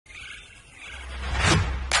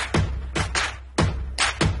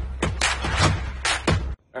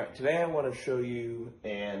Alright, today I want to show you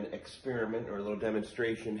an experiment or a little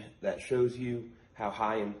demonstration that shows you how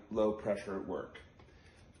high and low pressure work.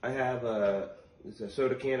 I have a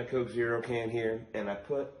soda can, a Coke Zero can here, and I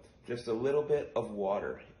put just a little bit of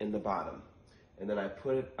water in the bottom. And then I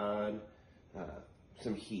put it on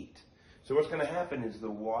some heat. So what's going to happen is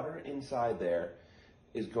the water inside there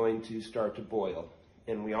is going to start to boil.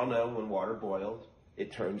 And we all know when water boils,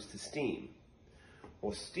 it turns to steam.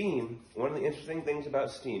 Well, steam, one of the interesting things about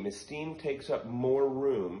steam is steam takes up more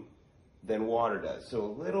room than water does. So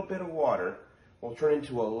a little bit of water will turn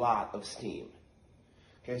into a lot of steam.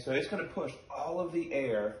 Okay, so it's going to push all of the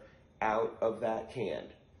air out of that can.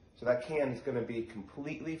 So that can is going to be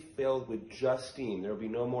completely filled with just steam. There will be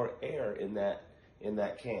no more air in that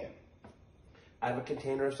can. I have a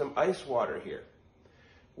container of some ice water here.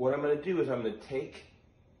 What I'm going to do is I'm going to take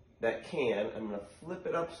that can, I'm going to flip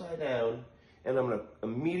it upside down, and I'm going to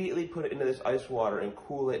immediately put it into this ice water and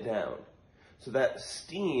cool it down. So that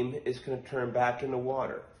steam is going to turn back into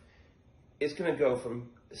water. It's going to go from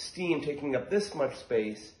steam taking up this much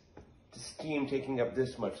space to steam taking up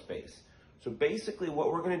this much space. So basically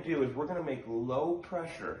what we're going to do is we're going to make low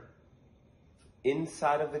pressure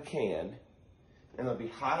inside of the can, and there'll be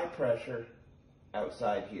high pressure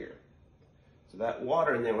outside here. So that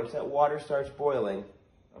water in there, once that water starts boiling,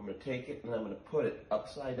 I'm going to take it and I'm going to put it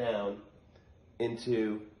upside down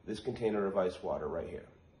into this container of ice water right here.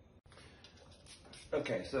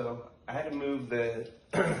 Okay, so I had to move the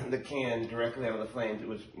can directly out of the flames. It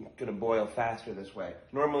was going to boil faster this way.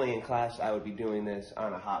 Normally in class I would be doing this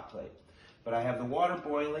on a hot plate. But I have the water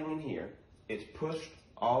boiling in here. It's pushed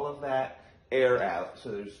all of that air out, so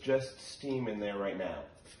there's just steam in there right now.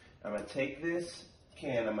 I'm going to take this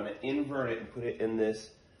can, I'm going to invert it and put it in this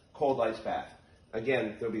cold ice bath.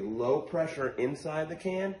 Again, there'll be low pressure inside the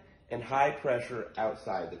can and high pressure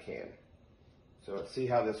outside the can. So let's see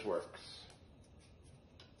how this works.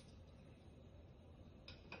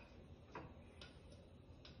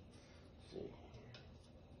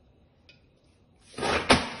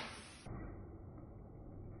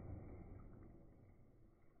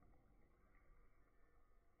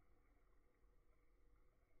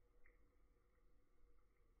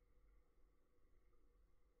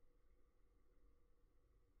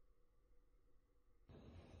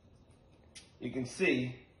 You can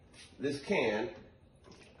see this can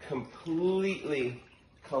completely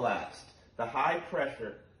collapsed. The high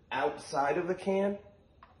pressure outside of the can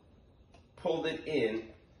pulled it in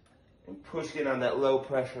and pushed it on that low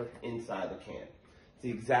pressure inside the can. It's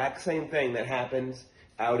the exact same thing that happens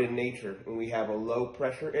out in nature when we have a low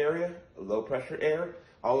pressure area, a low pressure air.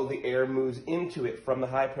 All of the air moves into it from the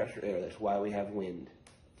high pressure air. That's why we have wind.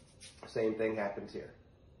 Same thing happens here.